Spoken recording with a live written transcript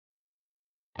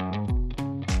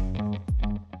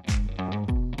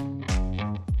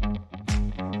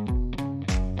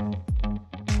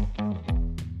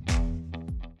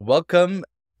Welcome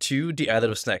to the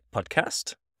Additive Snack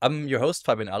podcast. I'm your host,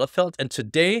 Fabian Alefeld, and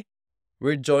today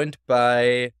we're joined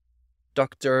by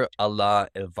Dr. Alaa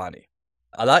Elwany.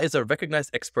 Alaa is a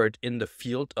recognized expert in the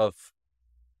field of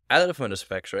additive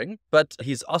manufacturing, but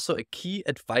he's also a key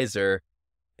advisor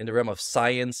in the realm of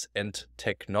science and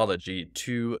technology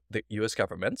to the US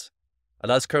government.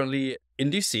 Alaa is currently in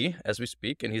DC as we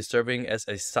speak, and he's serving as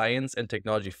a science and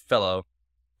technology fellow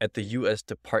at the US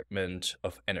Department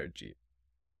of Energy.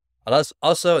 Alaa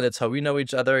also, and that's how we know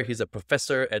each other, he's a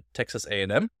professor at Texas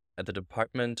A&M at the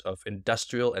Department of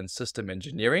Industrial and System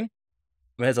Engineering.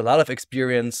 He has a lot of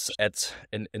experience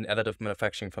in additive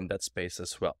manufacturing from that space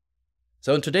as well.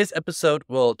 So in today's episode,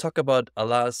 we'll talk about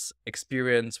Alaa's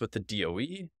experience with the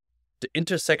DOE, the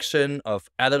intersection of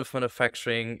additive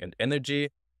manufacturing and energy,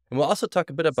 and we'll also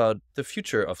talk a bit about the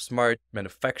future of smart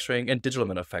manufacturing and digital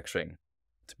manufacturing,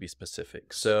 to be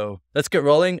specific. So let's get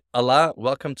rolling. Alaa,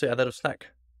 welcome to Additive Snack.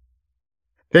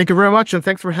 Thank you very much, and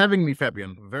thanks for having me,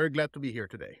 Fabian. Very glad to be here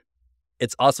today.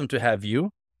 It's awesome to have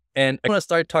you. And I want to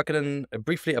start talking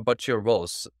briefly about your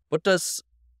roles. What does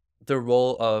the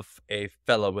role of a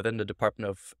fellow within the Department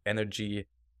of Energy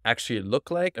actually look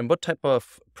like? And what type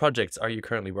of projects are you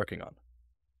currently working on?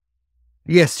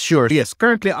 Yes, sure. Yes,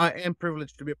 currently I am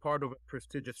privileged to be a part of a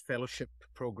prestigious fellowship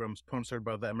program sponsored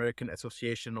by the American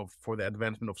Association for the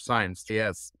Advancement of Science.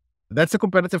 Yes. That's a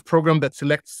competitive program that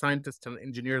selects scientists and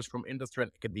engineers from industry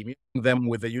and academia, them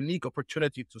with a unique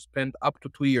opportunity to spend up to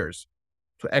 2 years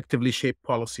to actively shape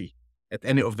policy at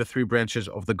any of the three branches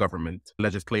of the government: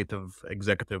 legislative,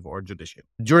 executive, or judicial.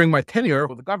 During my tenure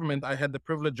with the government, I had the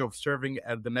privilege of serving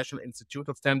at the National Institute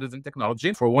of Standards and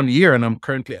Technology for 1 year, and I'm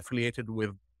currently affiliated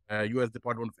with U.S.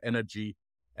 Department of Energy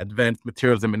Advanced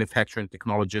Materials and Manufacturing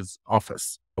Technologies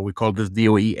Office. We call this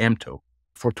DOE AMTO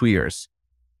for 2 years.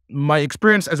 My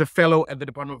experience as a fellow at the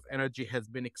Department of Energy has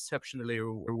been exceptionally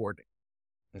rewarding.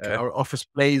 Okay. Our office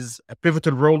plays a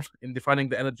pivotal role in defining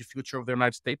the energy future of the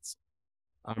United States.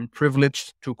 I'm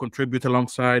privileged to contribute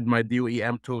alongside my DOE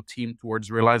AMTO team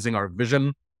towards realizing our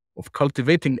vision of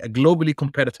cultivating a globally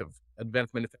competitive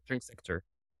advanced manufacturing sector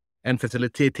and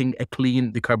facilitating a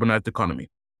clean, decarbonized economy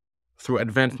through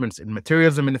advancements in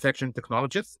materials and manufacturing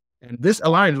technologies. And this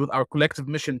aligns with our collective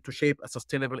mission to shape a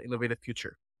sustainable, innovative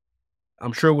future.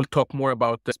 I'm sure we'll talk more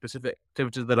about the specific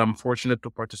activities that I'm fortunate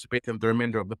to participate in the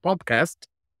remainder of the podcast.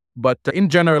 But in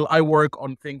general, I work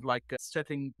on things like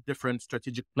setting different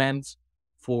strategic plans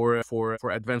for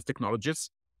advanced technologies.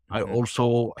 I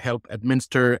also help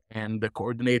administer and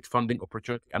coordinate funding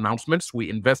opportunity announcements. We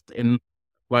invest in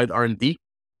applied R&D.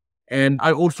 And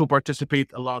I also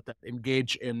participate a lot and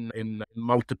engage in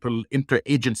multiple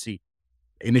interagency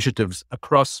initiatives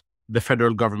across the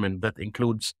federal government that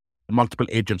includes multiple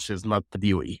agencies, not the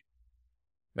DOE.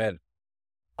 Man,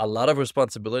 a lot of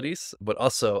responsibilities, but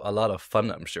also a lot of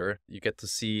fun, I'm sure. You get to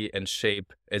see and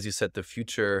shape, as you said, the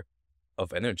future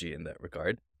of energy in that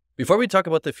regard. Before we talk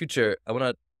about the future, I want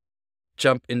to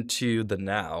jump into the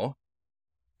now.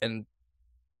 And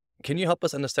can you help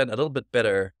us understand a little bit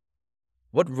better,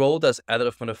 what role does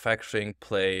additive manufacturing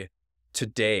play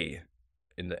today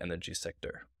in the energy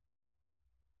sector?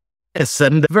 Yes,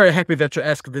 and very happy that you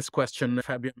asked this question,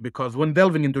 Fabian, because when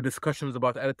delving into discussions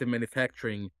about additive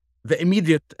manufacturing, the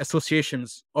immediate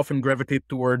associations often gravitate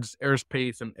towards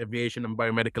aerospace and aviation and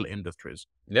biomedical industries.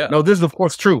 Yeah. Now, this is of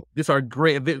course true. These are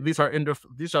great. These are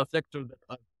sectors that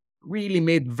have really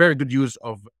made very good use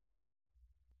of.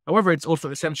 However, it's also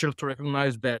essential to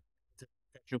recognize that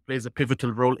it plays a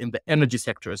pivotal role in the energy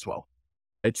sector as well.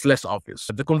 It's less obvious.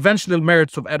 The conventional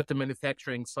merits of additive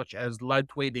manufacturing, such as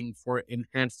lightweighting for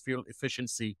enhanced fuel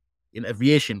efficiency in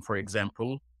aviation, for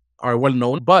example, are well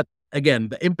known. But again,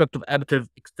 the impact of additive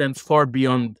extends far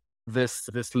beyond this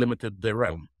limited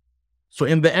realm. So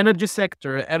in the energy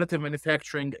sector, additive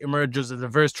manufacturing emerges as a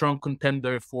very strong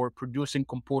contender for producing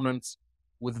components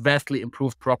with vastly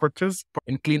improved properties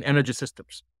in clean energy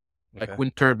systems, like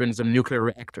wind turbines and nuclear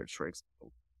reactors, for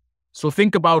example. So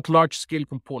think about large-scale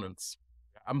components.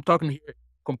 I'm talking here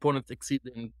components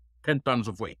exceeding 10 tons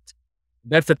of weight.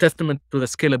 That's a testament to the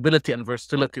scalability and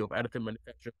versatility of additive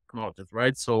manufacturing technologies,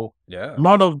 right? So Yeah. a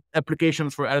lot of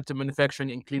applications for additive manufacturing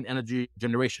in clean energy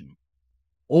generation.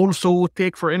 Also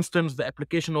take, for instance, the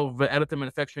application of additive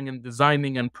manufacturing in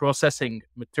designing and processing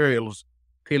materials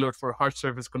tailored for harsh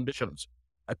surface conditions,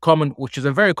 which is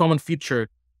a very common feature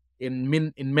in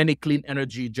many clean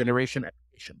energy generation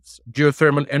applications.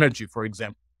 Geothermal energy, for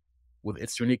example, with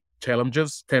its unique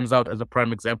challenges, stands out as a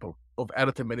prime example of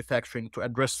additive manufacturing to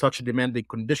address such demanding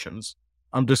conditions,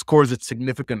 underscores its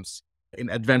significance in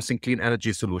advancing clean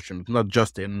energy solutions, not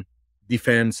just in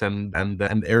defense and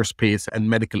aerospace and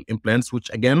medical implants, which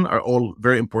again are all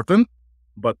very important,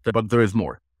 but there is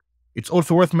more. It's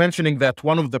also worth mentioning that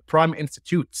one of the prime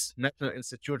institutes, national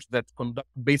institutes that conduct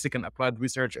basic and applied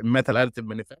research in metal additive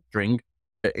manufacturing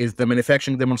is the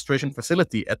Manufacturing Demonstration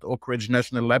Facility at Oak Ridge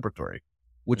National Laboratory,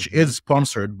 which is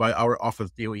sponsored by our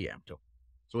office, DOEM.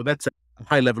 So that's a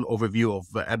high-level overview of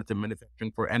additive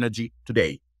manufacturing for energy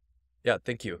today. Yeah,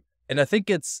 thank you. And I think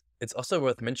it's also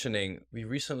worth mentioning, we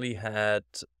recently had,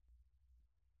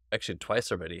 actually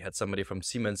twice already, had somebody from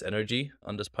Siemens Energy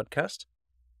on this podcast.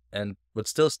 And what's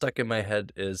still stuck in my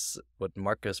head is what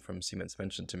Marcus from Siemens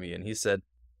mentioned to me. And he said,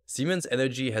 Siemens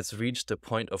Energy has reached a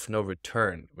point of no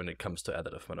return when it comes to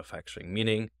additive manufacturing,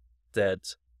 meaning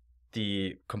that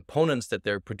the components that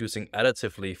they're producing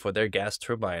additively for their gas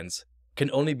turbines can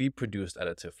only be produced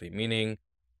additively, meaning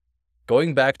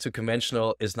going back to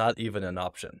conventional is not even an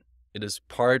option. It is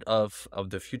part of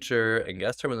the future in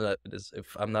gas turbines. It is,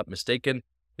 if I'm not mistaken,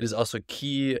 it is also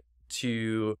key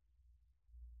to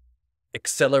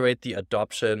accelerate the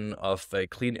adoption of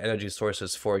clean energy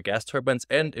sources for gas turbines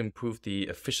and improve the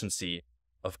efficiency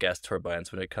of gas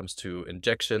turbines when it comes to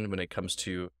injection, when it comes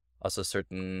to also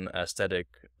certain static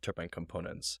turbine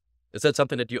components. Is that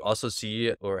something that you also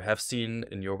see or have seen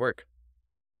in your work?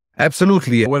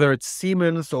 Absolutely. Whether it's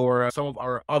Siemens or some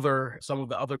of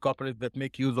the other companies that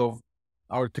make use of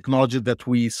our technology that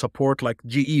we support, like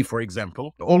GE, for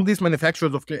example, all these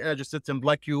manufacturers of clean energy systems,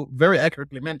 like you very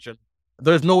accurately mentioned,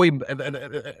 there's no way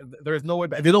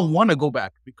they don't want to go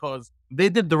back because they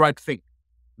did the right thing.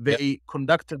 They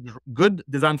conducted good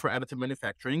design for additive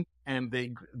manufacturing, and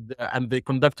they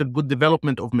conducted good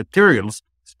development of materials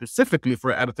specifically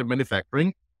for additive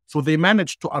manufacturing. So they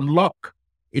managed to unlock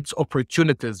its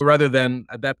opportunities rather than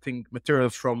adapting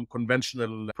materials from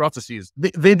conventional processes.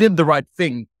 They did the right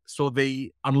thing. So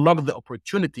they unlocked the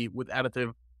opportunity with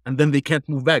additive, and then they can't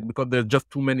move back because there's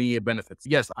just too many benefits.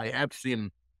 Yes, I have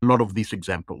seen a lot of these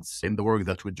examples in the work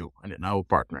that we do and in our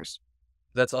partners.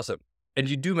 That's awesome. And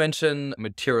you do mention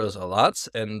materials a lot,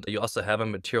 and you also have a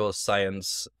material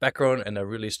science background and a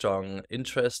really strong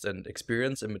interest and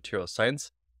experience in material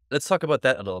science. Let's talk about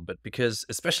that a little bit, because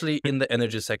especially in the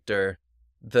energy sector,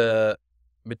 the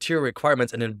material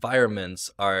requirements and environments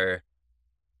are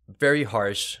very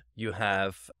harsh. You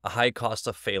have a high cost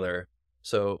of failure.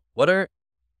 So what are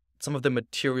some of the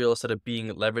materials that are being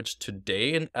leveraged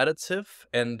today in additive,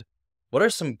 and what are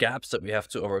some gaps that we have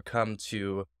to overcome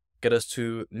to get us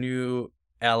to new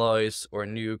alloys or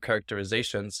new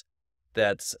characterizations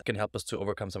that can help us to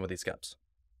overcome some of these gaps?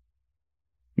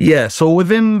 Yeah, so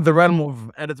within the realm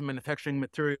of additive manufacturing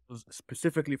materials,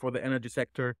 specifically for the energy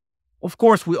sector, of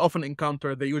course, we often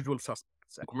encounter the usual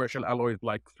suspects, commercial alloys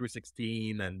like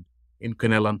 316 and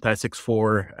Inconel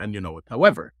anti-6.4, and you know it.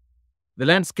 However, the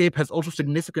landscape has also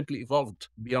significantly evolved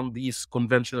beyond these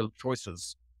conventional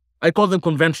choices. I call them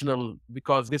conventional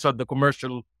because these are the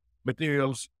commercial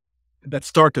materials that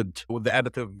started with the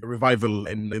additive revival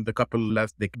in the couple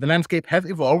last decades. The landscape has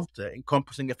evolved,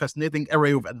 encompassing a fascinating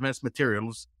array of advanced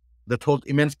materials that hold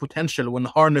immense potential when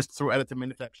harnessed through additive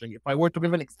manufacturing. If I were to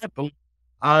give an example,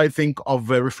 I think of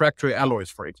refractory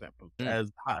alloys, for example, as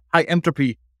high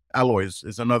entropy alloys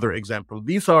is another example.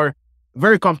 These are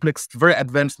very complex, very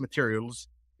advanced materials.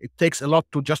 It takes a lot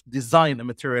to just design a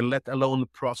material, let alone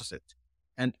process it.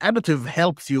 And additive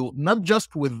helps you not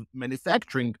just with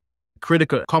manufacturing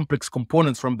critical complex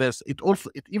components from this, it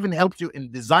even helps you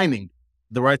in designing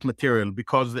the right material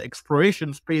because the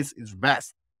exploration space is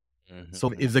vast.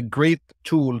 So it's a great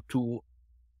tool to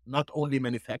not only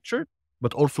manufacture,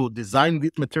 but also design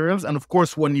these materials. And of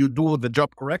course, when you do the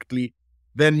job correctly,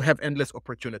 then you have endless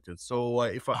opportunities. So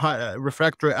if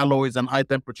refractory alloys and high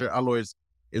temperature alloys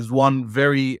is one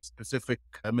very specific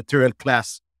material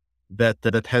class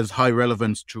that has high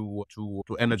relevance to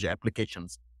energy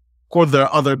applications. Of course, there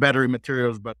are other battery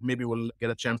materials, but maybe we'll get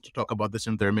a chance to talk about this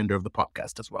in the remainder of the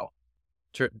podcast as well.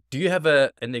 Sure. Do you have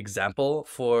an example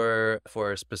for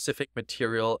a specific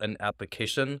material and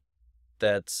application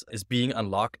that is being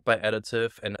unlocked by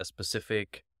additive and a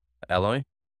specific alloy?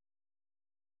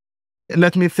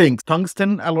 Let me think.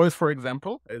 Tungsten alloys, for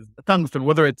example, is tungsten,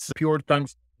 whether it's pure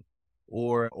tungsten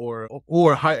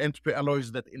or high entropy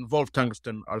alloys that involve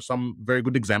tungsten are some very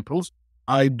good examples.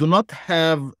 I do not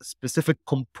have specific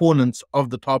components off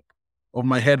the top of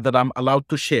my head that I'm allowed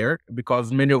to share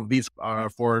because many of these are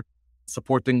for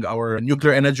supporting our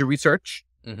nuclear energy research.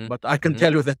 But I can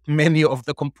tell you that many of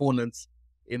the components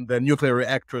in the nuclear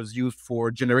reactors used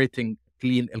for generating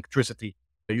clean electricity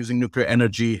using nuclear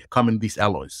energy come in these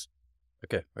alloys.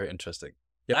 Okay, very interesting.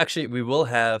 Yeah, actually, we will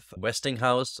have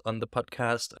Westinghouse on the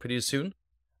podcast pretty soon.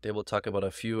 They will talk about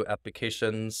a few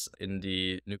applications in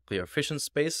the nuclear fission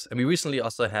space. And we recently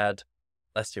also had,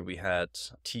 last year we had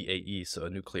TAE, so a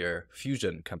nuclear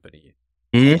fusion company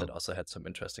that also had some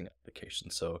interesting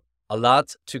applications. So a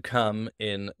lot to come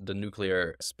in the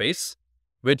nuclear space,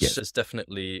 which is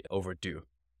definitely overdue.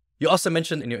 You also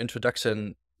mentioned in your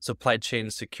introduction supply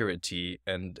chain security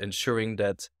and ensuring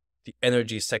that the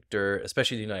energy sector,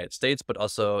 especially in the United States, but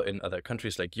also in other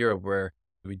countries like Europe, where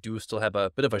we do still have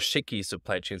a bit of a shaky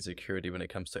supply chain security when it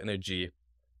comes to energy,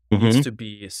 needs to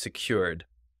be secured.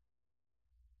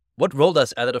 What role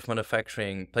does additive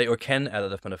manufacturing play, or can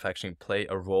additive manufacturing play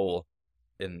a role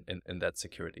in that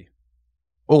security?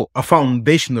 Oh, a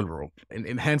foundational role in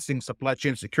enhancing supply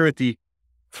chain security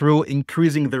through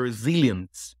increasing the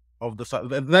resilience of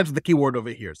that's the key word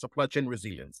over here, supply chain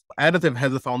resilience. Additive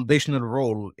has a foundational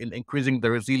role in increasing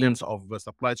the resilience of the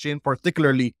supply chain,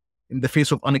 particularly in the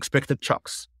face of unexpected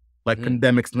shocks like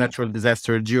pandemics, natural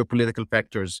disasters, geopolitical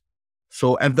factors.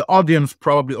 So, and the audience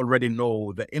probably already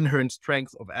know the inherent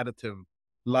strength of additive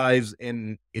lies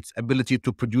in its ability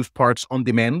to produce parts on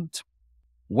demand,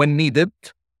 when needed,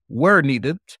 where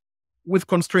needed, with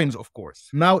constraints, of course.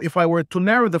 Now, if I were to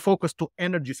narrow the focus to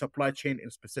energy supply chain in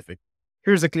specific,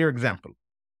 here's a clear example.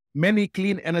 Many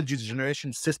clean energy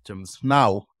generation systems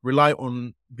now rely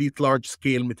on these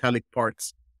large-scale metallic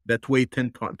parts that weigh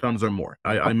 10 tons or more.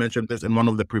 I mentioned this in one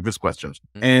of the previous questions.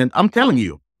 And I'm telling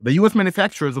you, the US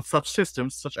manufacturers of such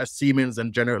systems, such as Siemens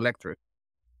and General Electric,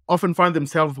 often find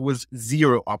themselves with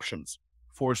zero options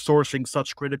for sourcing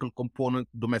such critical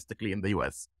components domestically in the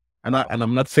US. And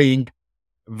I'm not saying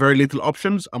very little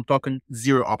options. I'm talking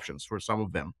zero options for some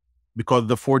of them, because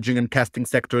the forging and casting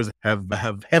sectors have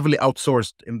heavily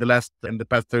outsourced in the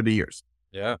past 30 years.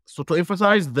 Yeah. So to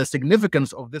emphasize the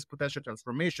significance of this potential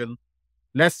transformation,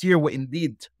 last year we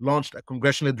indeed launched a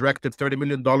congressionally directed $30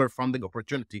 million funding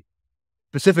opportunity,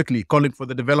 specifically calling for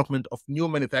the development of new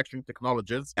manufacturing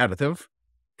technologies, additive,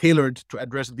 tailored to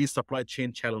address these supply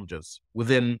chain challenges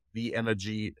within the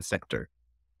energy sector.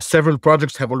 Several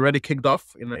projects have already kicked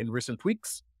off in recent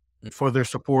weeks for their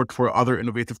support for other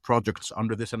innovative projects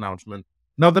under this announcement.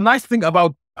 Now, the nice thing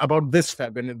about this,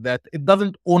 Fabian, is that it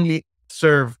doesn't only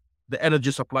serve the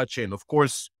energy supply chain. Of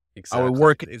course, our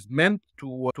work is meant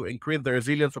to increase the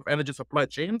resilience of energy supply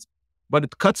chains, but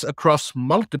it cuts across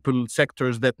multiple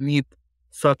sectors that need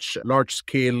such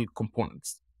large-scale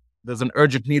components. There's an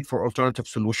urgent need for alternative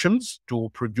solutions to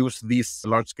produce these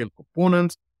large-scale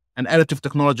components, and additive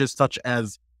technologies such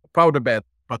as powder bed,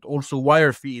 but also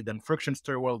wire feed and friction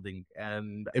stir welding,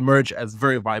 and emerge as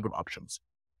very viable options.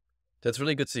 That's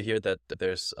really good to hear that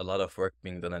there's a lot of work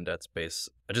being done in that space.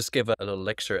 I just gave a little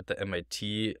lecture at the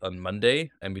MIT on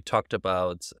Monday, and we talked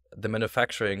about the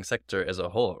manufacturing sector as a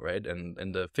whole, right? And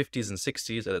in the 50s and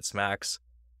 60s at its max,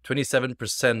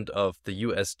 27% of the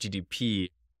US GDP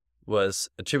was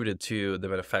attributed to the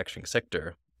manufacturing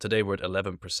sector. Today we're at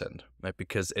 11%, right?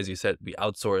 Because as you said, we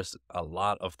outsourced a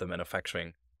lot of the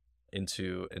manufacturing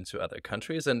into other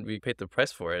countries, and we paid the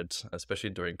price for it, especially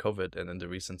during COVID and in the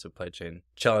recent supply chain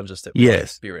challenges that we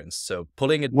experienced. So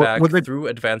pulling it back through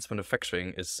advanced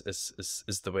manufacturing is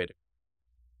the way to.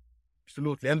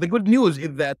 Absolutely. And the good news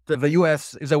is that the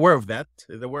US is aware of that,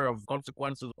 is aware of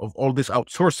consequences of all this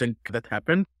outsourcing that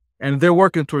happened, and they're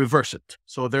working to reverse it.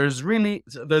 So there's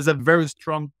a very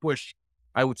strong push,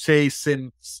 I would say,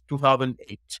 since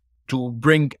 2008 to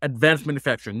bring advanced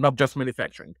manufacturing, not just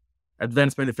manufacturing,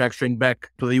 advanced manufacturing back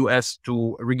to the US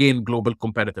to regain global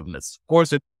competitiveness. Of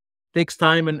course, it takes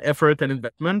time and effort and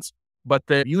investments, but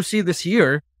you see this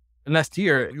year, last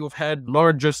year, you've had the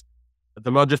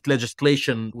largest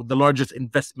legislation with the largest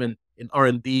investment in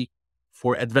R&D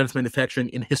for advanced manufacturing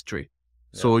in history.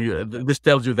 Yeah. So this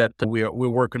tells you that we're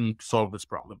working to solve this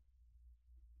problem.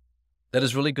 That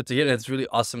is really good to hear. And it's really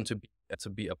awesome to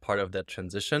be a part of that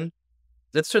transition.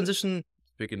 Let's transition.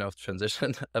 Speaking of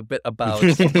transition, a bit about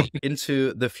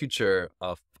into the future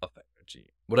of energy.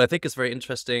 What I think is very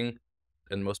interesting,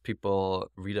 and most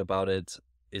people read about it,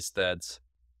 is that,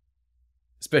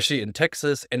 especially in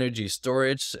Texas, energy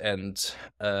storage and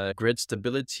grid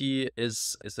stability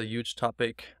is a huge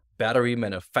topic. Battery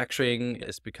manufacturing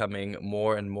is becoming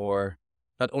more and more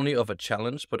not only of a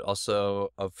challenge, but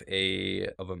also of a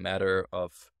matter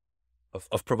of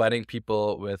providing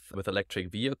people with electric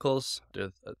vehicles.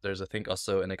 There's I think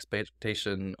also an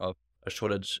expectation of a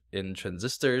shortage in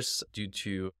transistors due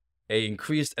to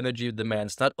increased energy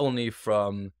demands, not only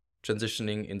from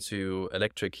transitioning into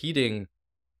electric heating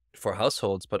for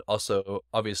households, but also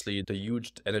obviously the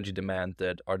huge energy demand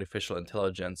that artificial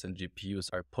intelligence and GPUs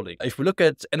are pulling. If we look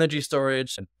at energy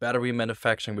storage and battery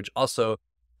manufacturing, which also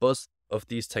both of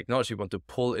these technologies we want to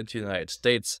pull into the United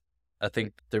States, I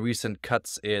think the recent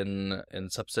cuts in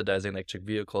subsidizing electric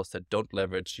vehicles that don't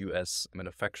leverage US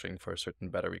manufacturing for certain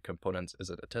battery components is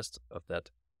a test of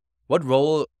that. What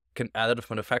role can additive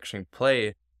manufacturing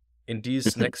play in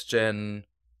these next-gen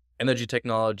energy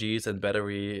technologies and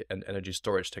battery and energy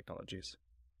storage technologies?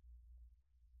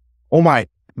 Oh my,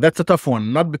 that's a tough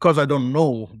one. Not because I don't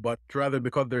know, but rather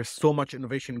because there's so much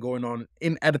innovation going on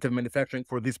in additive manufacturing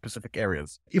for these specific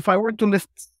areas. If I were to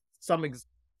list some examples,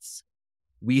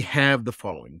 we have the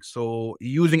following. So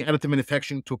using additive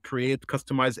manufacturing to create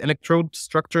customized electrode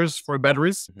structures for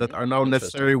batteries that are now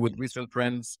necessary with recent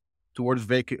trends towards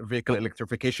vehicle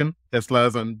electrification,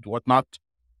 Teslas and whatnot.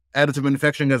 Additive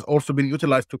manufacturing has also been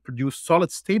utilized to produce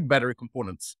solid-state battery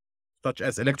components, such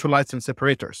as electrolytes and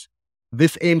separators.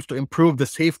 This aims to improve the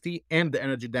safety and the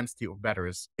energy density of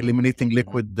batteries, eliminating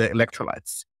liquid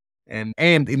electrolytes, and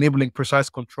enabling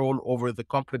precise control over the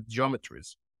complex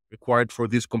geometries required for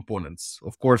these components.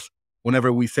 Of course,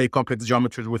 whenever we say complex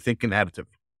geometries, we're thinking additive.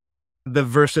 The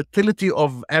versatility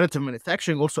of additive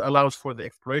manufacturing also allows for the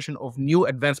exploration of new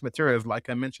advanced materials, like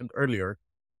I mentioned earlier,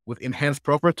 with enhanced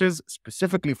properties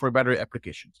specifically for battery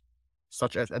applications,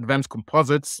 such as advanced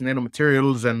composites,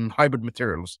 nanomaterials, and hybrid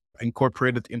materials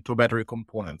incorporated into battery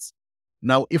components.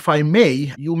 Now, if I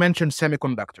may, you mentioned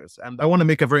semiconductors, and I want to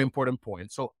make a very important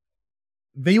point. So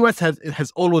the US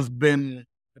has always been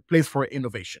a place for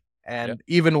innovation. And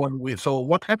even when so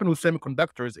what happened with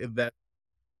semiconductors is that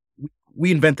we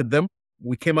invented them,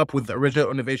 we came up with the original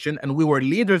innovation, and we were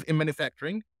leaders in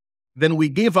manufacturing. Then we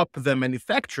gave up the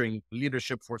manufacturing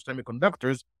leadership for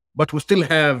semiconductors, but we still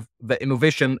have the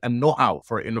innovation and know-how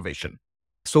for innovation.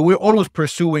 So we're always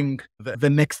pursuing the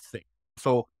next thing.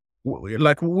 So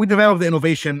like we develop the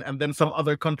innovation and then some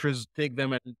other countries take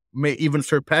them and may even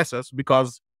surpass us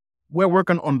because we're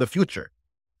working on the future.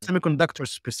 Semiconductors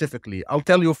specifically, I'll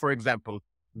tell you, for example,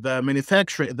 the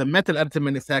metal additive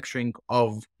manufacturing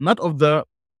of, not of the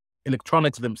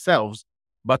electronics themselves,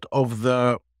 but of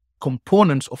the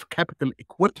components of capital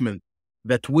equipment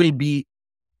that will be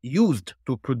used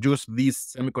to produce these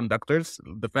semiconductors,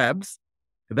 the fabs.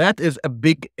 That is a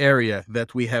big area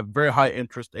that we have very high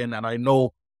interest in. And I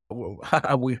know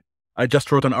I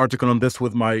just wrote an article on this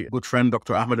with my good friend,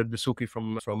 Dr. Ahmed Al-Bisuki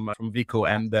from Vico.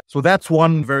 And so that's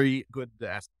one very good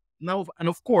aspect. Now, and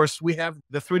of course, we have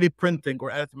the 3D printing or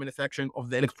additive manufacturing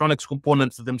of the electronics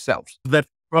components themselves. That's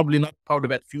probably not part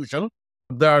of fusion.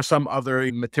 There are some other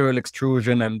material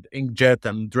extrusion and inkjet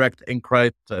and direct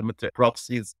inkwrite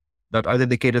processes that are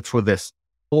dedicated for this.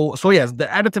 So yes, the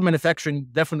additive manufacturing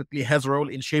definitely has a role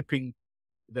in shaping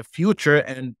the future.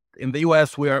 And in the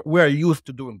US, we are used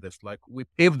to doing this. Like we're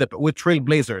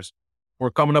trailblazers. We're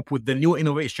coming up with the new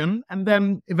innovation, and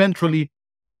then eventually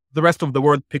the rest of the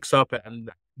world picks up,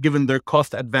 and given their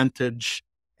cost advantage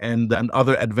and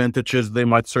other advantages, they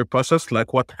might surpass us,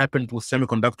 like what happened with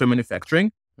semiconductor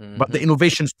manufacturing. But the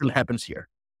innovation still happens here.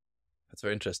 That's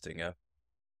very interesting. Yeah.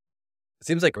 It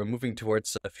seems like we're moving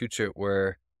towards a future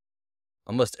where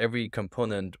almost every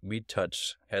component we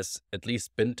touch has at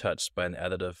least been touched by an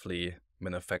additively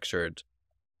manufactured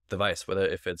device, whether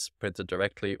if it's printed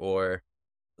directly or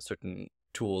certain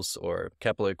tools or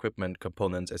capital equipment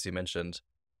components, as you mentioned,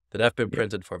 that have been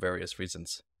printed for various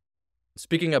reasons.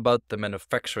 Speaking about the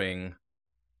manufacturing,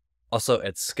 also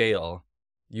at scale,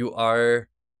 you are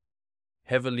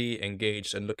heavily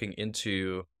engaged in looking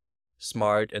into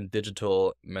smart and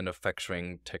digital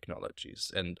manufacturing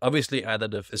technologies. And obviously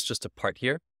additive is just a part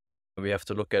here. We have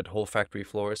to look at whole factory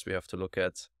floors. We have to look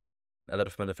at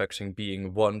additive manufacturing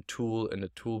being one tool in the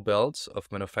tool belt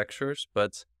of manufacturers.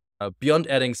 But beyond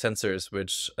adding sensors,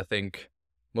 which I think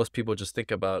most people just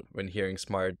think about when hearing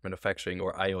smart manufacturing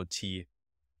or IoT,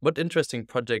 what interesting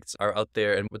projects are out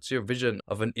there, and what's your vision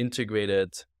of an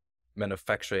integrated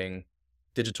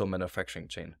digital manufacturing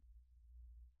chain?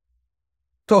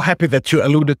 So happy that you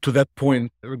alluded to that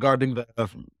point regarding the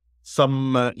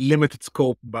some limited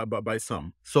scope by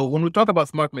some. So when we talk about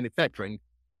smart manufacturing,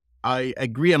 I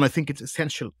agree, and I think it's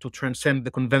essential to transcend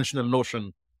the conventional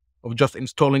notion of just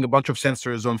installing a bunch of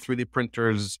sensors on 3D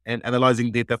printers and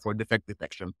analyzing data for defect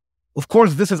detection. Of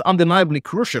course, this is undeniably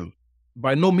crucial.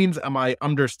 By no means am I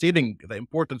understating the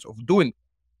importance of doing,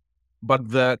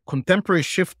 but the contemporary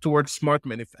shift towards smart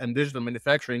and digital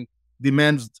manufacturing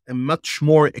demands a much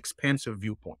more expansive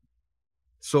viewpoint.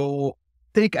 So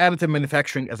take additive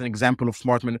manufacturing as an example of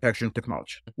smart manufacturing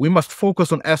technology. We must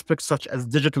focus on aspects such as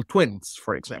digital twins,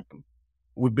 for example.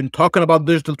 We've been talking about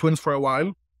digital twins for a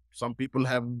while. Some people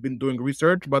have been doing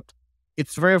research, but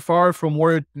it's very far from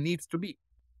where it needs to be.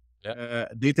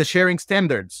 Data sharing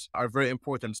standards are very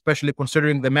important, especially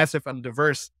considering the massive and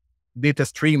diverse data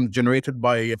streams generated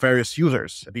by various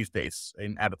users these days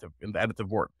in the additive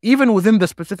world. Even within the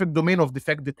specific domain of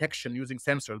defect detection using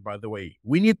sensors, by the way,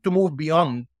 we need to move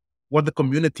beyond what the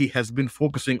community has been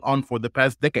focusing on for the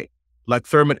past decade, like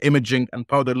thermal imaging and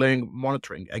powder laying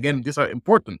monitoring. Again, these are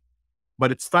important,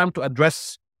 but it's time to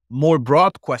address more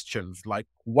broad questions like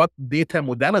what data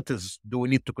modalities do we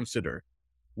need to consider?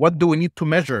 What do we need to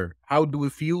measure? How do we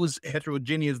fuse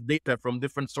heterogeneous data from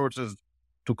different sources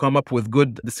to come up with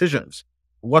good decisions?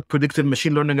 What predictive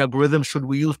machine learning algorithms should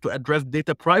we use to address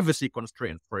data privacy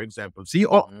constraints, for example? See,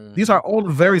 these are all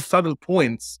very subtle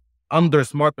points under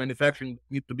smart manufacturing that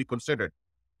need to be considered.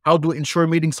 How do we ensure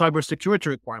meeting cybersecurity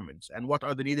requirements? And what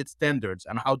are the needed standards?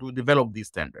 And how do we develop these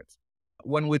standards?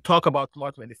 When we talk about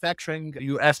smart manufacturing,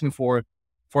 you asked me for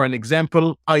an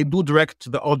example. I do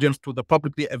direct the audience to the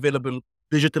publicly available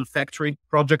digital factory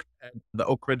project at the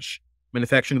Oak Ridge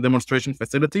Manufacturing Demonstration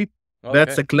Facility. Okay.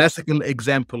 That's a classical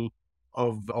example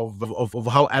of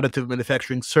how additive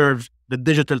manufacturing serves the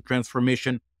digital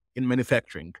transformation in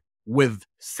manufacturing, with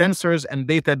sensors and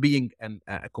data being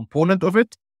a component of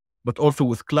it, but also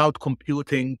with cloud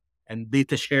computing and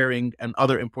data sharing and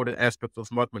other important aspects of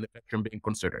smart manufacturing being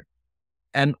considered.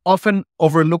 An often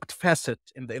overlooked facet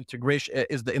in the integration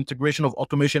is the integration of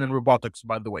automation and robotics,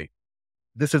 by the way.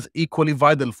 This is equally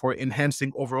vital for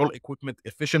enhancing overall equipment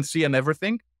efficiency and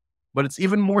everything, but it's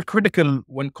even more critical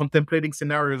when contemplating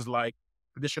scenarios like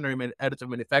traditional additive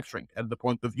manufacturing at the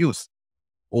point of use,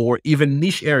 or even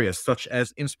niche areas such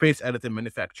as in-space additive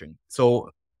manufacturing.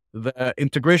 So the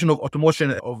integration of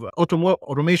automation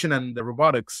and the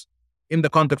robotics in the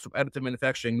context of additive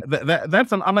manufacturing,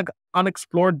 that's an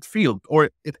unexplored field, or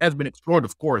it has been explored,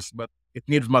 of course, but it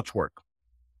needs much work.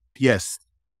 Yes.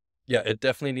 Yeah, it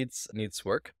definitely needs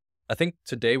work. I think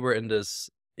today we're in this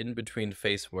in-between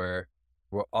phase where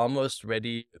we're almost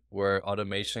ready, where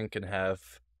automation can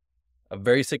have a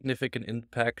very significant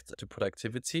impact to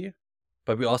productivity,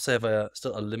 but we also have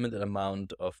still a limited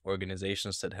amount of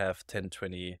organizations that have 10,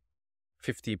 20,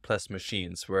 50 plus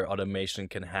machines where automation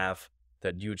can have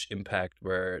that huge impact,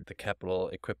 where the capital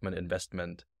equipment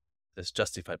investment is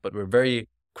justified. But we're very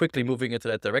quickly moving into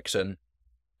that direction.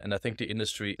 And I think the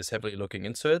industry is heavily looking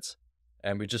into it.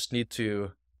 And we just need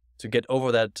to get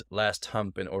over that last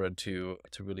hump in order to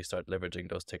really start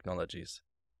leveraging those technologies.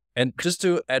 And just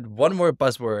to add one more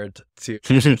buzzword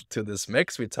to this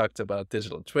mix, we talked about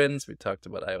digital twins, we talked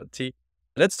about IoT.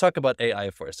 Let's talk about AI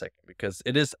for a second, because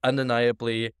it is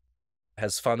undeniably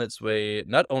has found its way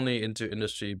not only into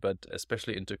industry, but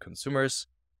especially into consumers.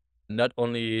 Not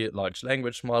only large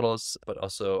language models, but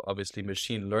also obviously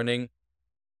machine learning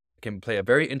can play a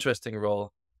very interesting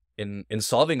role in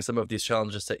solving some of these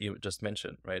challenges that you just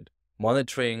mentioned, right?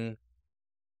 Monitoring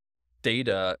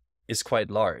data is quite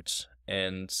large,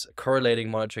 and correlating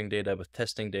monitoring data with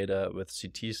testing data, with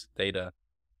CT's data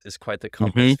is quite a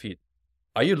complex feat.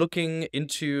 Are you looking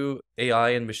into AI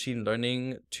and machine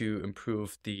learning to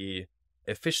improve the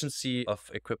efficiency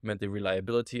of equipment, the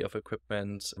reliability of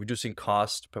equipment, reducing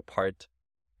cost per part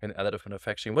in additive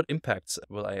manufacturing? What impacts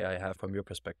will AI have from your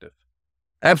perspective?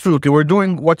 Absolutely. We're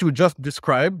doing what you just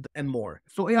described and more.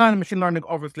 So AI and machine learning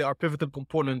obviously are pivotal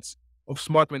components of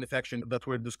smart manufacturing that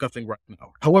we're discussing right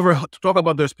now. However, to talk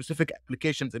about their specific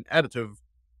applications in additive,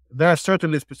 there are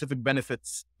certainly specific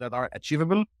benefits that are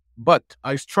achievable, but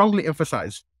I strongly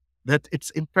emphasize that it's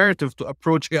imperative to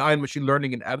approach AI and machine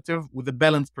learning in additive with a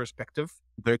balanced perspective,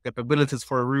 their capabilities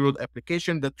for a real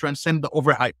application that transcend the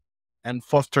overhype and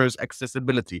fosters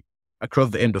accessibility across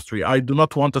the industry. I do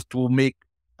not want us to make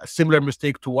a similar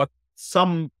mistake to what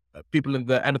some people in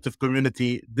the additive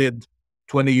community did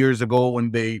 20 years ago when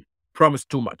they promised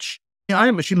too much. AI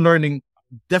and machine learning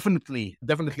definitely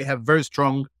have very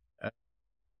strong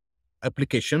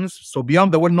applications. So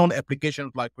beyond the well-known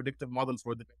applications like predictive models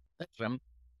for detection,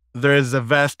 there is a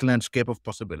vast landscape of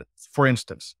possibilities. For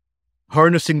instance,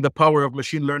 harnessing the power of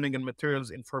machine learning and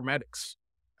materials informatics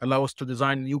allow us to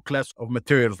design new class of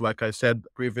materials, like I said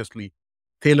previously,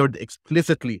 tailored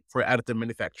explicitly for additive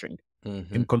manufacturing,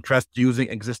 in contrast to using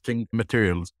existing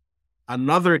materials.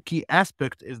 Another key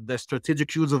aspect is the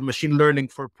strategic use of machine learning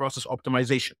for process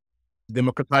optimization.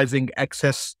 Democratizing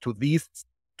access to these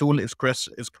tools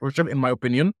is crucial, in my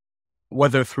opinion,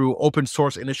 whether through open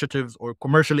source initiatives or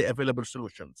commercially available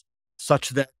solutions, such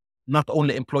that not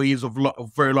only employees of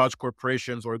very large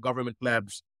corporations or government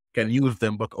labs can use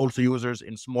them, but also users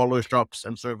in smaller shops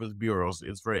and service bureaus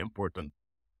is very important.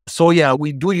 So yeah,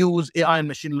 we do use AI and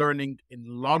machine learning in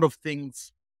a lot of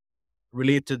things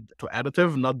related to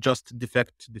additive, not just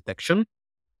defect detection.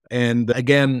 And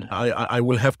again, I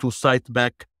will have to cite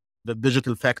back the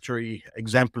digital factory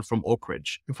example from Oak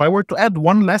Ridge. If I were to add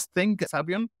one last thing,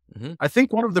 Fabian, Mhm. I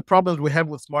think one of the problems we have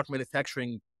with smart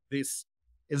manufacturing this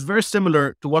is very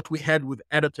similar to what we had with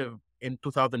additive in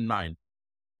 2009.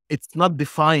 It's not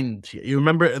defined. You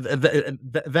remember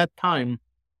that time,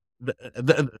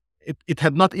 it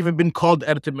had not even been called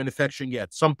additive manufacturing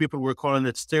yet. Some people were calling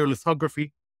it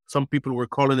stereolithography. Some people were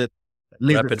calling it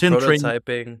laser Rapid sintering,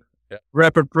 prototyping. Yeah.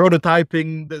 rapid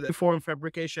prototyping, the form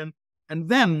fabrication. And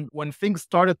then when things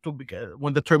started to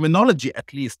when the terminology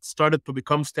at least started to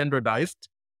become standardized,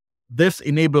 this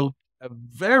enabled a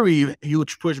very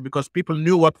huge push because people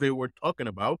knew what they were talking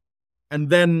about, and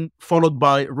then followed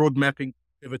by road mapping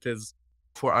activities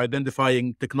for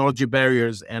identifying technology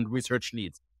barriers and research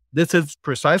needs. This is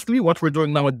precisely what we're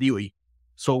doing now at DOE.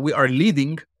 So we are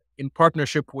leading in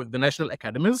partnership with the national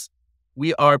academies.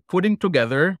 We are putting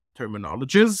together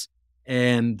terminologies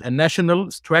and a national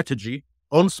strategy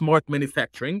on smart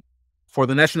manufacturing for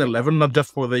the national level, not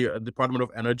just for the Department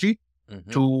of Energy,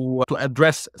 to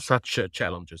address such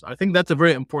challenges. I think that's a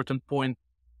very important point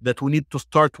that we need to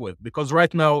start with, because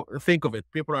right now, think of it,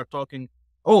 people are talking,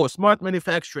 oh, smart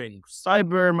manufacturing,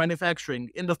 cyber manufacturing,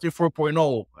 industry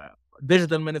 4.0,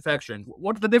 digital manufacturing.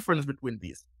 What's the difference between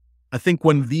these? I think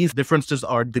when these differences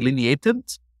are delineated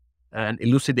and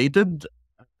elucidated,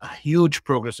 a huge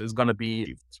progress is going to be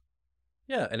achieved.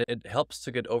 Yeah, and it helps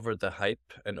to get over the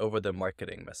hype and over the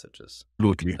marketing messages.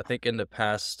 Absolutely. I think in the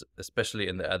past, especially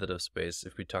in the additive space,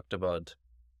 if we talked about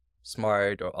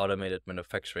smart or automated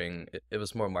manufacturing, it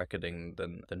was more marketing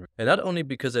than and not only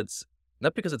because it's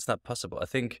not possible. I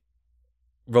think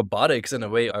robotics in a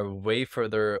way are way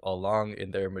further along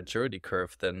in their maturity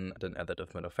curve than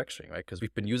additive manufacturing, right? Because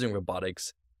we've been using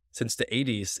robotics since the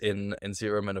 80s in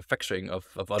serial manufacturing of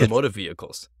automotive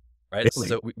vehicles. Right. Really?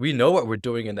 So we know what we're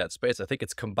doing in that space. I think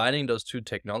it's combining those two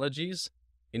technologies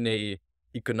in a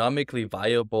economically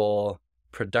viable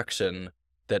production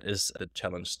that is the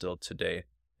challenge still today.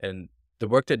 And the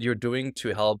work that you're doing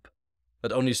to help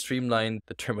not only streamline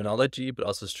the terminology, but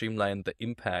also streamline the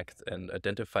impact and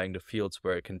identifying the fields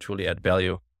where it can truly add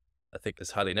value, I think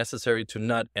is highly necessary to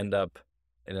not end up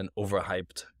in an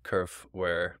overhyped curve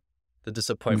where the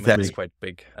disappointment is quite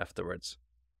big afterwards.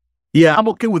 Yeah, I'm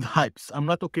okay with hypes. I'm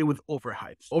not okay with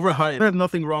overhypes. Overhype, there's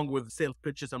nothing wrong with sales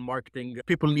pitches and marketing.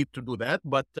 People need to do that.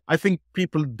 But I think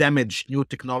people damage new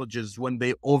technologies when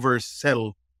they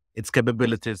oversell its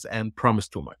capabilities and promise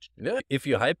too much. Yeah, if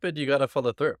you hype it, you got to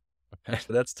follow through.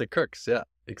 That's the crux. Yeah.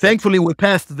 Exactly. Thankfully, we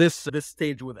passed this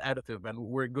stage with additive and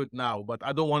we're good now. But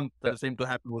I don't want the same to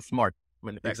happen with smart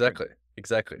manufacturing.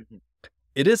 Exactly.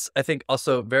 It is, I think,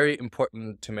 also very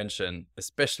important to mention,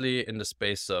 especially in the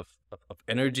space of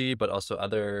energy, but also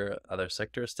other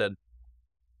sectors, that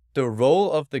the role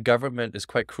of the government is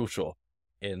quite crucial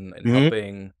in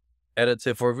helping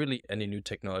additive or really any new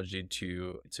technology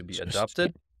to be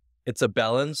adopted. It's a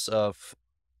balance of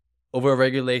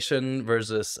over-regulation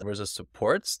versus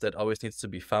supports that always needs to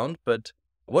be found. But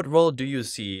what role do you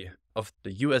see of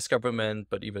the US government,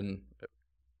 but even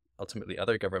ultimately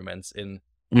other governments in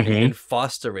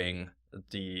fostering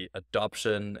the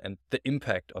adoption and the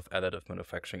impact of additive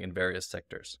manufacturing in various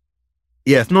sectors?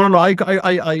 Yes, no.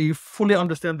 I fully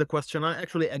understand the question. I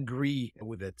actually agree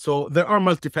with it. So there are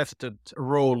multifaceted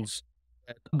roles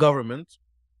that government,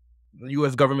 the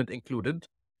US government included,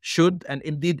 should and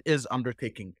indeed is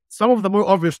undertaking. Some of the more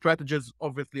obvious strategies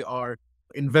obviously are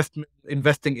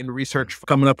investing in research,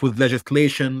 coming up with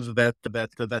legislations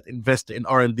that invest in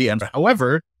R&D. And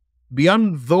however,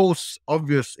 beyond those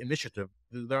obvious initiatives,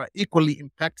 there are equally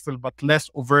impactful but less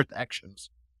overt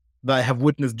actions that I have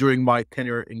witnessed during my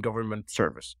tenure in government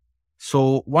service.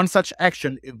 So one such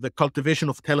action is the cultivation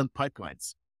of talent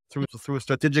pipelines through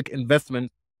strategic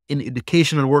investment in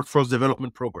education and workforce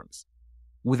development programs,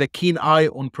 with a keen eye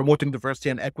on promoting diversity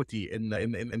and equity in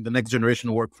the next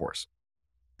generation workforce.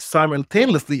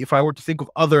 Simultaneously, if I were to think of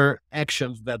other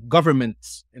actions that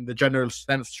governments in the general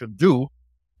sense should do,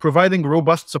 providing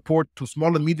robust support to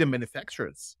small and medium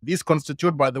manufacturers. These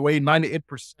constitute, by the way,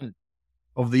 98%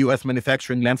 of the US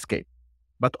manufacturing landscape,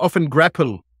 but often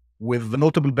grapple with the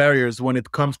notable barriers when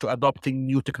it comes to adopting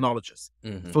new technologies.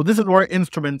 So this is where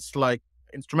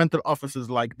instrumental offices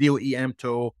like DOE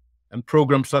AMTO and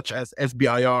programs such as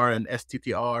SBIR and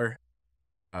STTR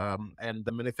and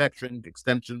the Manufacturing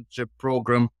Extensionship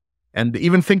Program, and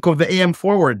even think of the AM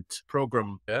Forward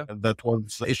program that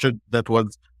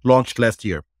was launched last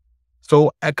year.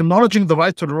 So acknowledging the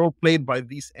vital role played by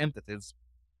these entities,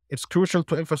 it's crucial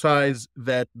to emphasize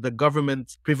that the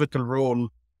government's pivotal role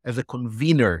as a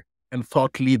convener and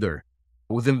thought leader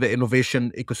within the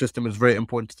innovation ecosystem is very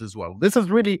important as well. This is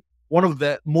really one of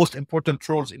the most important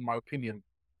roles, in my opinion,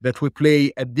 that we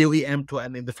play at DOE AMTO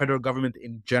and in the federal government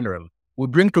in general. We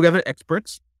bring together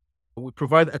experts We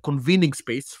provide a convening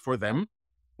space for them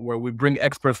where we bring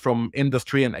experts from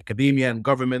industry and academia and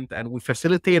government, and we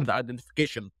facilitate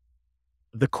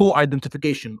the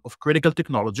co-identification of critical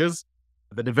technologies,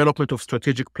 the development of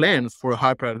strategic plans for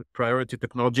high priority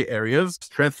technology areas,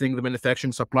 strengthening the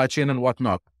manufacturing supply chain and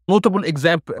whatnot. Notable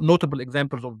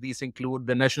examples of these include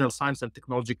the National Science and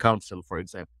Technology Council, for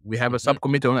example. We have a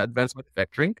subcommittee on advanced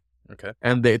manufacturing,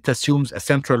 and it assumes a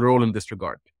central role in this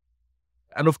regard.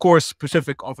 And of course,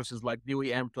 specific offices like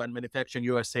DOEM and Manufacturing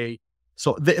USA.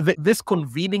 So this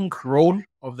convening role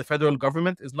of the federal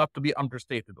government is not to be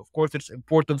understated. Of course, it's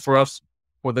important for us,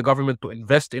 for the government, to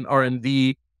invest in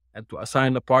R&D and to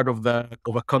assign a part of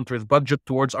a country's budget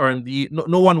towards R&D.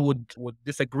 No one would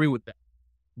disagree with that.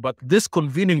 But this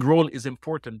convening role is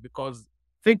important because,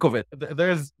 think of it,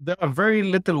 there are very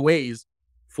little ways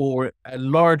for a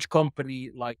large company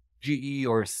like GE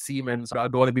or Siemens, I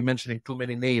don't want to be mentioning too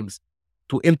many names,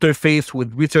 to interface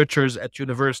with researchers at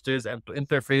universities and to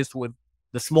interface with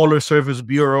the smaller service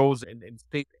bureaus in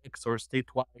state X or state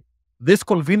Y. This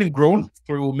convening role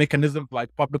through mechanisms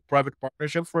like public-private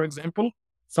partnerships, for example,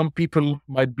 some people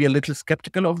might be a little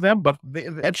skeptical of them, but they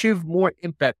achieve more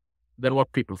impact than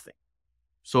what people think.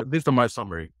 So this is my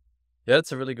summary. Yeah,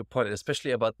 that's a really good point,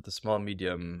 especially about the small,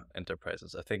 medium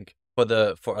enterprises. I think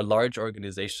for a large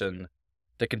organization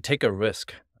that can take a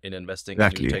risk in investing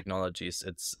in new technologies,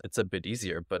 it's a bit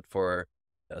easier. But for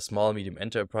a small, medium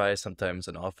enterprise, sometimes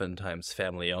and oftentimes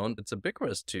family-owned, it's a big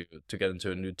risk to get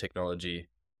into a new technology,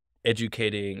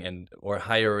 educating or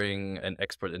hiring an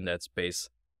expert in that space.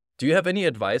 Do you have any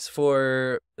advice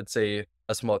for, let's say,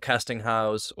 a small casting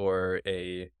house or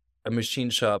a machine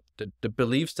shop that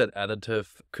believes that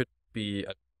additive could be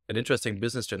an interesting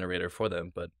business generator for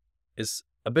them, but is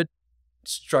a bit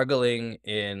struggling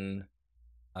in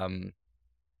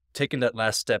taking that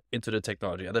last step into the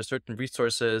technology? Are there certain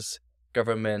resources,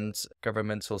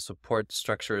 governmental support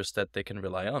structures that they can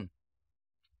rely on?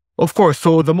 Of course.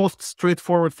 So the most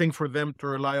straightforward thing for them to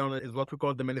rely on is what we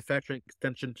call the Manufacturing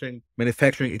Extension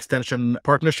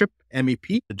Partnership,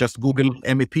 MEP. Just Google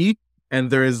MEP. And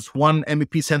there is one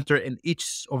MEP center in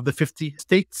each of the 50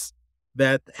 states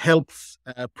that helps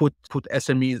put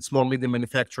SMEs, small, medium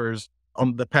manufacturers,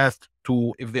 on the path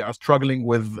to, if they are struggling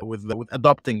with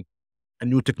adopting a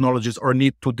new technologies or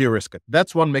need to de-risk it.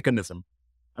 That's one mechanism.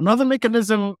 Another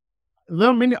mechanism, there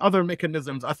are many other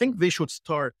mechanisms. I think they should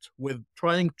start with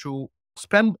trying to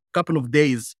spend a couple of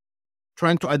days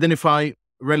trying to identify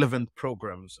relevant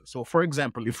programs. So, for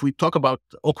example, if we talk about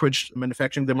Oak Ridge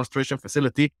Manufacturing Demonstration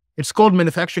Facility, it's called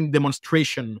Manufacturing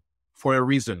Demonstration for a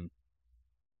reason.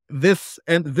 This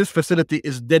facility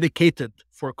is dedicated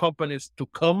for companies to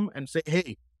come and say,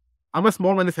 hey, I'm a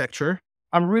small manufacturer.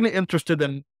 I'm really interested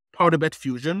in powder bed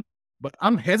fusion, but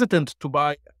I'm hesitant to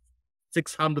buy a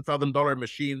 $600,000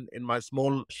 machine in my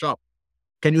small shop.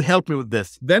 Can you help me with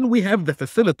this? Then we have the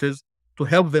facilities to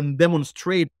help them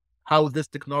demonstrate how this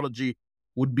technology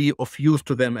would be of use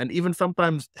to them, and even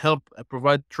sometimes help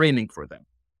provide training for them.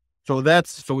 So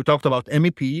we talked about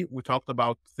MEP, we talked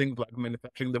about things like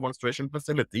Manufacturing Demonstration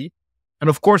Facility, and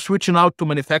of course, reaching out to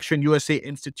Manufacturing USA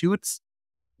institutes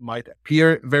might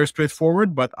appear very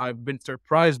straightforward, but I've been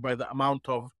surprised by the amount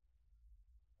of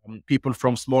people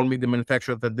from small, medium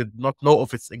manufacturers that did not know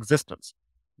of its existence.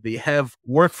 They have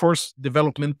workforce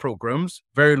development programs,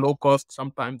 very low cost,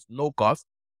 sometimes no cost,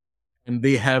 and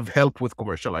they have help with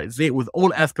commercialization, with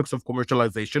all aspects of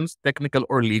commercializations, technical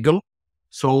or legal.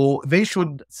 So they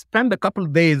should spend a couple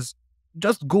of days,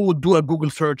 just go do a Google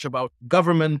search about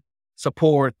government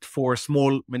support for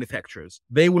small manufacturers.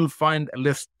 They will find a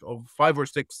list of 5 or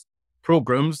 6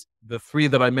 programs. The 3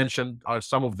 that I mentioned are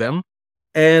some of them.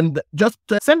 And just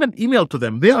send an email to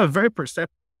them. They are very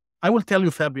perceptive. I will tell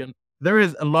you, Fabian, there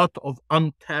is a lot of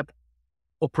untapped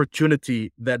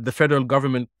opportunity that the federal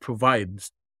government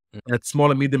provides that small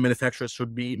and medium manufacturers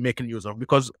should be making use of,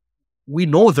 because we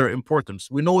know their importance.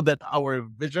 We know that our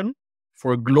vision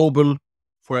for a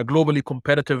globally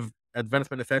competitive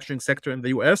advanced manufacturing sector in the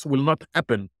US will not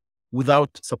happen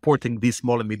without supporting these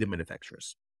small and medium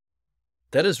manufacturers.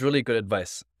 That is really good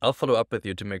advice. I'll follow up with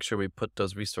you to make sure we put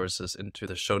those resources into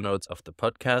the show notes of the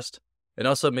podcast. And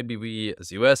also maybe we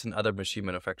as US and other machine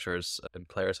manufacturers and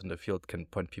players in the field can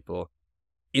point people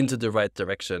into the right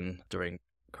direction during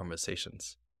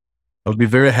conversations. I'll be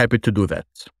very happy to do that.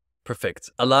 Perfect.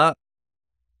 Alaa,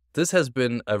 this has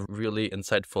been a really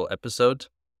insightful episode.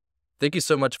 Thank you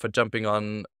so much for jumping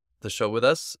on the show with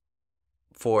us,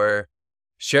 for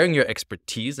sharing your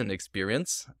expertise and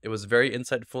experience. It was very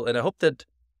insightful. And I hope that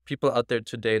people out there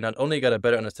today not only got a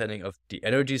better understanding of the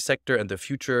energy sector and the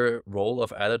future role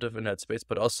of additive in that space,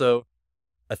 but also,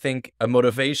 I think, a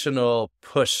motivational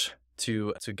push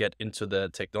to get into the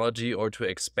technology or to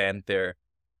expand their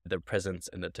presence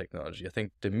in the technology. I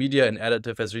think the media in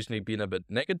additive has recently been a bit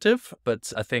negative,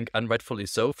 but I think unrightfully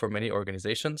so for many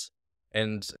organizations.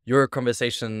 And your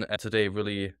conversation today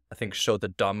really, I think, showed the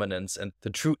dominance and the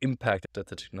true impact that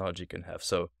the technology can have.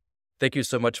 So thank you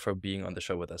so much for being on the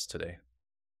show with us today.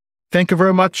 Thank you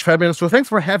very much, Fabian. So thanks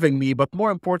for having me, but more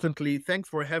importantly, thanks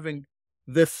for having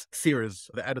this series,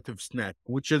 the Additive Snack,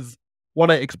 which is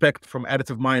what I expect from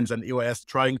Additive Minds and EOS,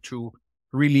 trying to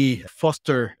really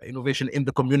foster innovation in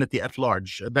the community at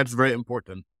large. That's very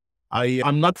important.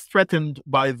 I'm not threatened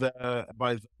by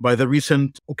the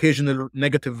recent occasional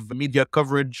negative media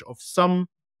coverage of some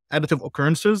additive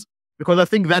occurrences, because I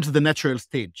think that's the natural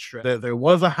stage. There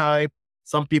was a hype,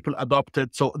 some people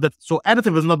adopted, so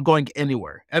additive is not going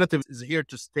anywhere. Additive is here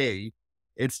to stay.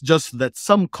 It's just that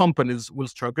some companies will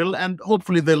struggle, and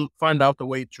hopefully they'll find out a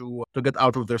way to get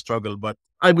out of their struggle. But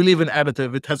I believe in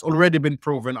additive. It has already been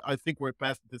proven. I think we're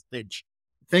past this stage.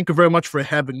 Thank you very much for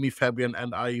having me, Fabian,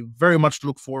 and I very much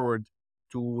look forward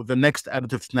to the next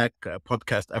Additive Snack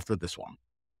podcast after this one.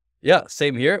 Yeah,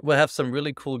 same here. We'll have some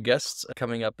really cool guests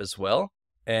coming up as well,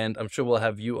 and I'm sure we'll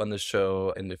have you on the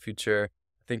show in the future.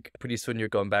 I think pretty soon you're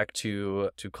going back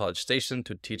to College Station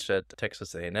to teach at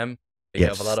Texas A&M. You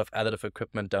have a lot of additive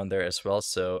equipment down there as well,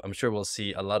 so I'm sure we'll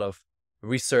see a lot of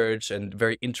research and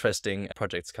very interesting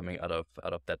projects coming out of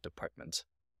that department.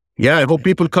 Yeah, I hope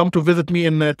people come to visit me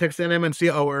in Texas A&M and see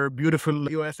our beautiful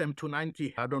EOS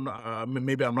M290. I don't know,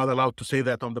 maybe I'm not allowed to say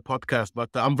that on the podcast, but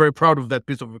I'm very proud of that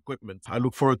piece of equipment. I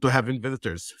look forward to having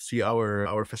visitors see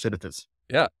our facilities.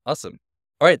 Yeah, awesome.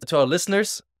 All right, to our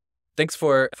listeners, thanks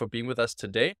for being with us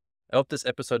today. I hope this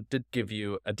episode did give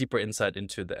you a deeper insight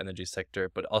into the energy sector,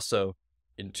 but also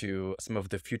into some of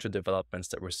the future developments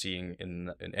that we're seeing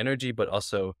in energy, but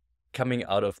also coming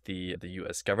out of the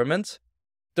US government.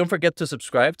 Don't forget to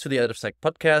subscribe to the Additive Snack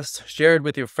podcast, share it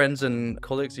with your friends and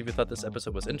colleagues if you thought this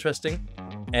episode was interesting,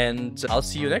 and I'll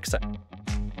see you next time.